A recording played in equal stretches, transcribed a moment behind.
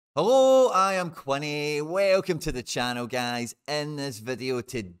Hello, I am Quinny. Welcome to the channel, guys. In this video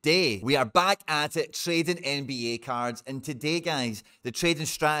today, we are back at it, trading NBA cards. And today, guys, the trading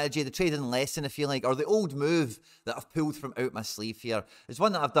strategy, the trading lesson, if you like, or the old move that I've pulled from out my sleeve here is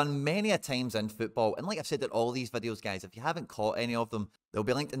one that I've done many a times in football. And like I've said in all these videos, guys, if you haven't caught any of them, they'll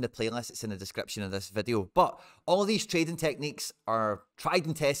be linked in the playlist. It's in the description of this video. But all these trading techniques are tried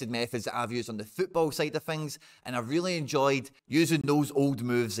and tested methods that I've used on the football side of things. And I've really enjoyed using those old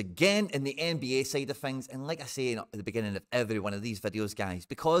moves again in the NBA side of things. And like I say at the beginning of every one of these videos, guys,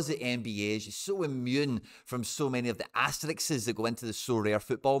 because the NBA is just so immune from so many of the asterisks that go into the Sorare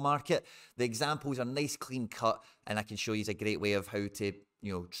football market, the examples are nice, clean cut, and I can show you a great way of how to,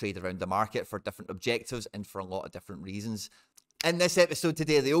 trade around the market for different objectives and for a lot of different reasons. In this episode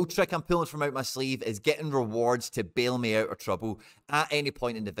today, the old trick I'm pulling from out my sleeve is getting rewards to bail me out of trouble at any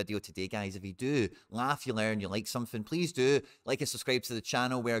point in the video today, guys. If you do laugh, you learn, you like something, please do like and subscribe to the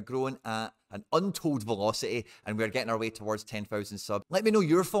channel. We're growing at an untold velocity and we're getting our way towards 10,000 subs. Let me know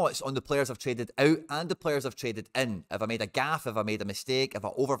your thoughts on the players I've traded out and the players I've traded in. Have I made a gaffe? Have I made a mistake? Have I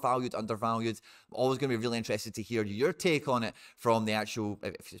overvalued, undervalued? I'm always going to be really interested to hear your take on it from the actual,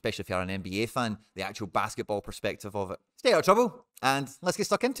 especially if you're an NBA fan, the actual basketball perspective of it. Stay out of trouble and let's get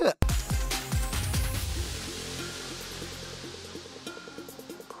stuck into it.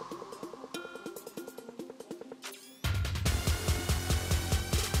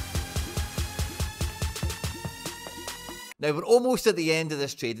 Now, we're almost at the end of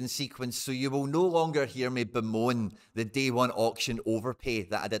this trading sequence, so you will no longer hear me bemoan the day one auction overpay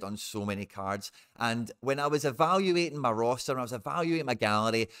that I did on so many cards. And when I was evaluating my roster, I was evaluating my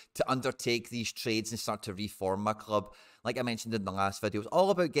gallery to undertake these trades and start to reform my club, like I mentioned in the last video, it was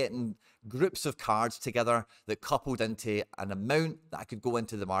all about getting groups of cards together that coupled into an amount that I could go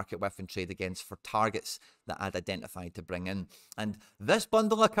into the market with and trade against for targets that I'd identified to bring in. And this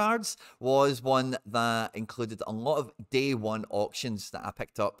bundle of cards was one that included a lot of day one auctions that I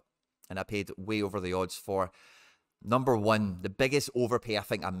picked up and I paid way over the odds for. Number one, the biggest overpay I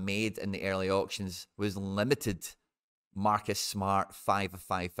think I made in the early auctions was limited Marcus Smart, 5 of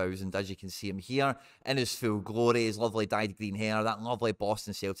 5,000. As you can see him here in his full glory, his lovely dyed green hair, that lovely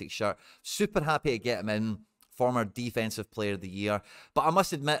Boston Celtics shirt. Super happy to get him in. Former defensive player of the year. But I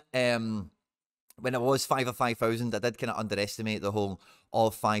must admit, when it was 5 of 5,000, I did kind of underestimate the whole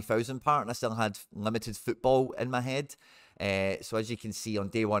of 5,000 part, and I still had limited football in my head. So as you can see on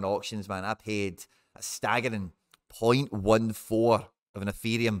day one auctions, man, I paid a staggering 0.14 of an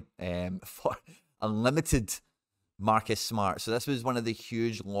Ethereum for unlimited Marcus Smart. So this was one of the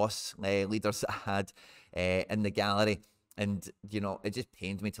huge loss leaders that I had in the gallery. And, it just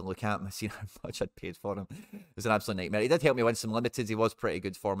pained me to look at him. I seen how much I'd paid for him. It was an absolute nightmare. He did help me win some limiteds. He was pretty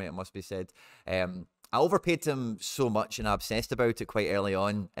good for me, it must be said. I overpaid him so much and I obsessed about it quite early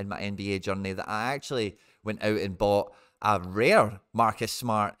on in my NBA journey that I actually went out and bought a rare Marcus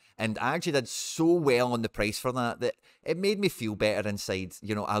Smart, and I actually did so well on the price for that it made me feel better inside.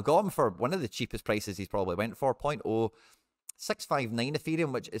 I got him for one of the cheapest prices he's probably went for, 0.0659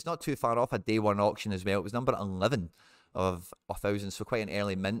 Ethereum, which is not too far off a day one auction as well. It was number 11 of 1,000, so quite an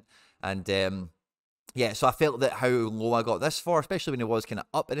early mint. And yeah, so I felt that how low I got this for, especially when he was kind of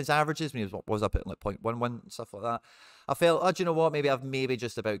up in his averages, when he was up at like 0.11 and stuff like that, I felt, oh, do you know what, maybe I've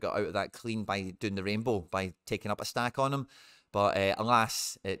just about got out of that clean by doing the rainbow, by taking up a stack on him. But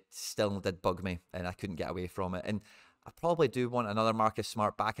alas, it still did bug me and I couldn't get away from it. And I probably do want another Marcus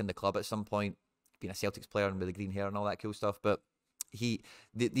Smart back in the club at some point, being a Celtics player and with the green hair and all that cool stuff. But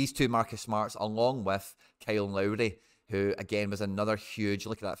these two Marcus Smarts, along with Kyle Lowry, who, again, was another huge,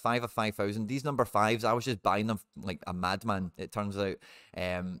 look at that, 5 of 5,000. These number 5s, I was just buying them like a madman, it turns out.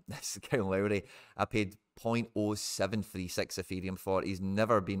 This Kyle Lowry, I paid 0.0736 Ethereum for. He's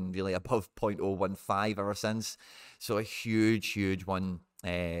never been really above 0.015 ever since. So a huge one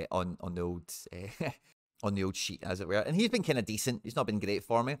on the old on the old sheet, as it were. And he's been kind of decent. He's not been great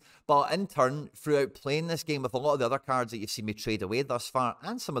for me. But in turn, throughout playing this game with a lot of the other cards that you've seen me trade away thus far,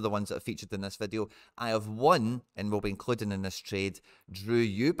 and some of the ones that are featured in this video, I have won, and will be including in this trade, Drew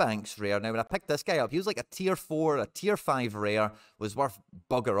Eubanks rare. Now, when I picked this guy up, he was like a tier 4, a tier 5 rare, was worth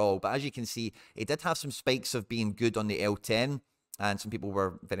bugger all. But as you can see, he did have some spikes of being good on the L10, and some people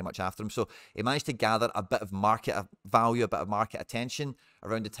were very much after him. So he managed to gather a bit of market value, a bit of market attention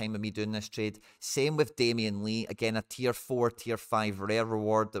around the time of me doing this trade. Same with Damian Lee. Again, a tier 4, tier 5 rare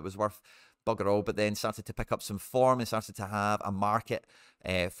reward that was worth bugger all, but then started to pick up some form and started to have a market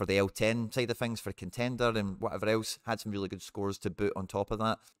for the L10 side of things, for Contender and whatever else. Had some really good scores to boot on top of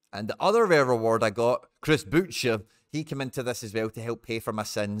that. And the other rare reward I got, Chris Butcher, He came into this as well to help pay for my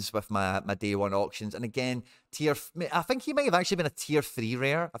sins with my day one auctions. And again, I think he might have actually been a tier 3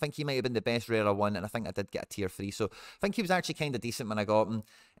 rare. I think he might have been the best rare I won, and I think I did get a tier 3. So I think he was actually kind of decent when I got him.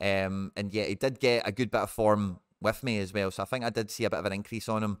 And yeah, he did get a good bit of form with me as well. So I think I did see a bit of an increase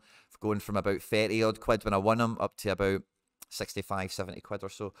on him, going from about 30 odd quid when I won him up to about 65, 70 quid or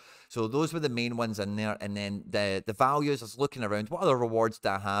so. So those were the main ones in there. And then the values, I was looking around, what other rewards do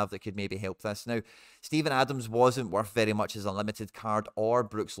I have that could maybe help this? Now, Steven Adams wasn't worth very much as a limited card, or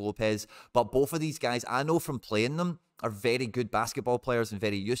Brooks Lopez, but both of these guys, I know from playing them, are very good basketball players and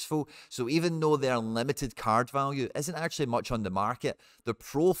very useful. So even though their limited card value isn't actually much on the market, the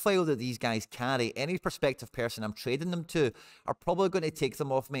profile that these guys carry, any prospective person I'm trading them to are probably going to take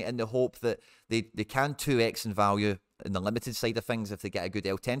them off me in the hope that they can 2x in value in the limited side of things if they get a good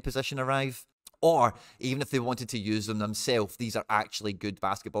L10 position arrive. Or even if they wanted to use them themselves, these are actually good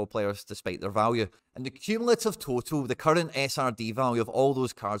basketball players despite their value. And the cumulative total, the current SRD value of all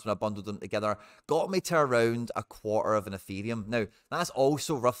those cards when I bundled them together, got me to around a quarter of an Ethereum. Now, that's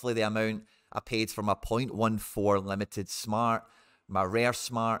also roughly the amount I paid for my 0.14 limited smart, my rare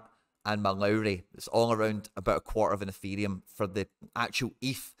smart, and my Lowry. It's all around about a quarter of an Ethereum for the actual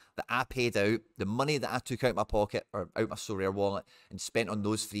ETH that I paid out. The money that I took out my pocket or out my Sorare wallet and spent on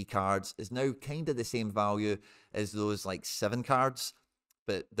those 3 cards is now kind of the same value as those like 7 cards.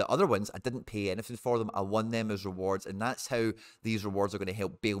 But the other ones, I didn't pay anything for them. I won them as rewards. And that's how these rewards are going to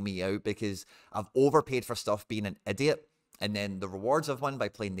help bail me out, because I've overpaid for stuff being an idiot. And then the rewards I've won by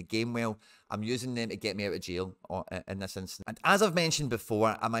playing the game well, I'm using them to get me out of jail in this instance. And as I've mentioned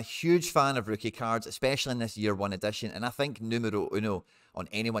before, I'm a huge fan of rookie cards, especially in this year 1 edition. And I think numero uno on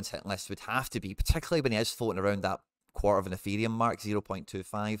anyone's hit list would have to be, particularly when he is floating around that quarter of an Ethereum mark,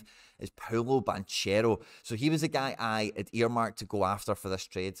 0.25, is Paolo Banchero. So he was the guy I had earmarked to go after for this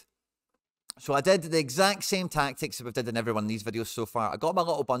trade. So I did the exact same tactics that we've did in every one of these videos so far. I got my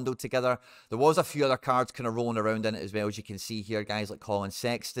little bundle together. There was a few other cards kind of rolling around in it as well, as you can see here, guys like Colin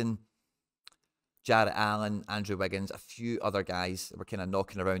Sexton, Jarrett Allen, Andrew Wiggins, a few other guys that were kind of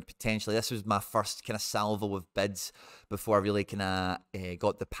knocking around potentially. This was my first kind of salvo of bids before I really kind of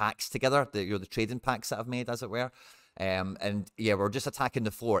got the packs together, the trading packs that I've made, as it were. And yeah, we're just attacking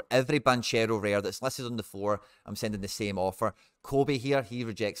the floor. Every Banchero rare that's listed on the floor, I'm sending the same offer. Kobe here, he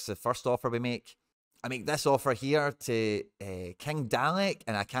rejects the first offer we make. I make this offer here to King Dalek,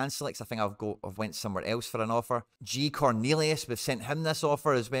 and I cancel it because I think I've went somewhere else for an offer. G Cornelius, we've sent him this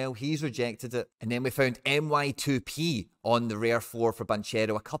offer as well. He's rejected it. And then we found MY2P on the rare floor for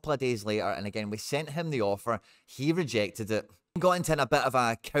Banchero a couple of days later, and again, we sent him the offer. He rejected it. Got into a bit of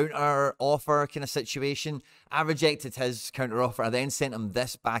a counter offer kind of situation. I rejected his counter offer. I then sent him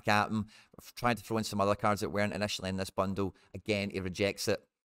this back at him, trying to throw in some other cards that weren't initially in this bundle. Again, he rejects it.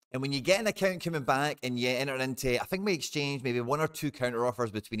 And when you get an account coming back and you enter into, I think we exchanged maybe 1 or 2 counter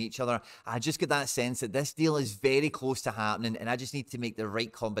offers between each other, I just get that sense that this deal is very close to happening, and I just need to make the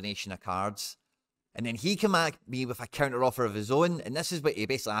right combination of cards. And then he came at me with a counter offer of his own, and this is what he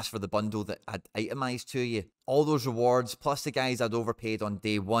basically asked for, the bundle that I'd itemized to you. All those rewards, plus the guys I'd overpaid on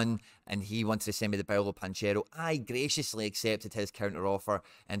day 1, and he wanted to send me the Paolo Banchero. I graciously accepted his counter offer,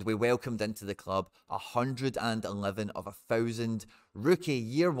 and we welcomed into the club 111 of 1,000 rookie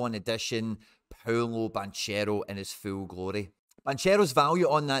year 1 edition Paolo Banchero in his full glory. Banchero's value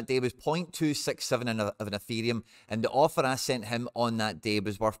on that day was 0.267 of an Ethereum, and the offer I sent him on that day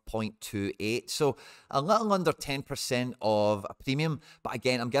was worth 0.28. So a little under 10% of a premium. But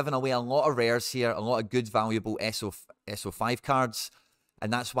again, I'm giving away a lot of rares here, a lot of good, valuable SO5 cards.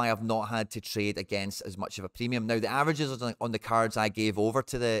 And that's why I've not had to trade against as much of a premium. Now, the averages on the cards I gave over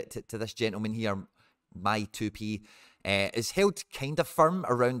to this gentleman here, my 2P, is held kind of firm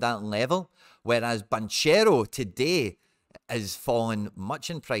around that level. Whereas Banchero today is fallen much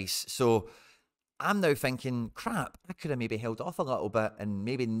in price. So I'm now thinking, crap, I could have maybe held off a little bit and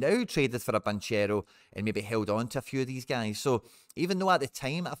maybe now traded for a Banchero and maybe held on to a few of these guys. So even though at the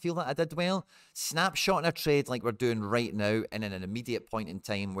time I feel that I did well, snapshotting a trade like we're doing right now and in an immediate point in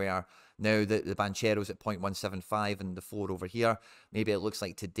time where now the Banchero's at 0.175 and the floor over here, maybe it looks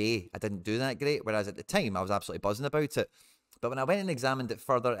like today I didn't do that great, whereas at the time I was absolutely buzzing about it. But when I went and examined it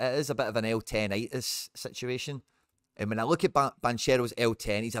further, it is a bit of an L10-itis situation. And when I look at Banchero's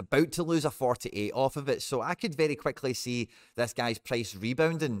L10, he's about to lose a 48 off of it. So I could very quickly see this guy's price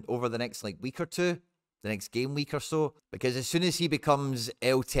rebounding over the next week or two. the next game week or so, because as soon as he becomes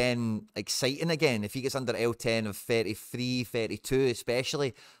L10 exciting again, if he gets under L10 of 33, 32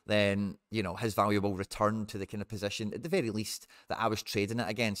 especially, then, you know, his value will return to the kind of position, at the very least, that I was trading it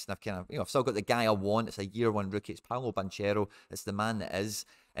against. And I've kind of, you know, I've still got the guy I want. It's a year one rookie. It's Paolo Banchero. It's the man that is.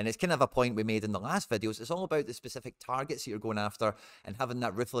 And it's kind of a point we made in the last videos. It's all about the specific targets that you're going after and having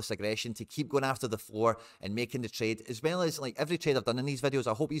that ruthless aggression to keep going after the floor and making the trade, as well as like every trade I've done in these videos.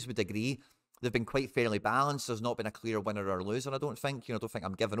 I hope you would agree. They've been quite fairly balanced. There's not been a clear winner or loser, I don't think. You know, I don't think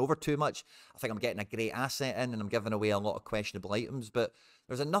I'm giving over too much. I think I'm getting a great asset in and I'm giving away a lot of questionable items. But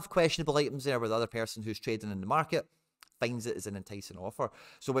there's enough questionable items there where the other person who's trading in the market finds it as an enticing offer.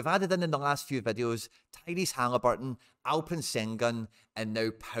 So we've added in the last few videos Tyrese Halliburton, Alperen Sengun, and now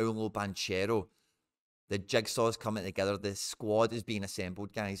Paolo Banchero. The jigsaw's coming together. The squad is being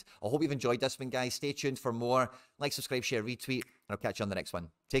assembled, guys. I hope you've enjoyed this one, guys. Stay tuned for more. Like, subscribe, share, retweet, and I'll catch you on the next one.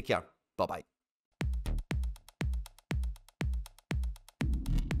 Take care. Bye-bye.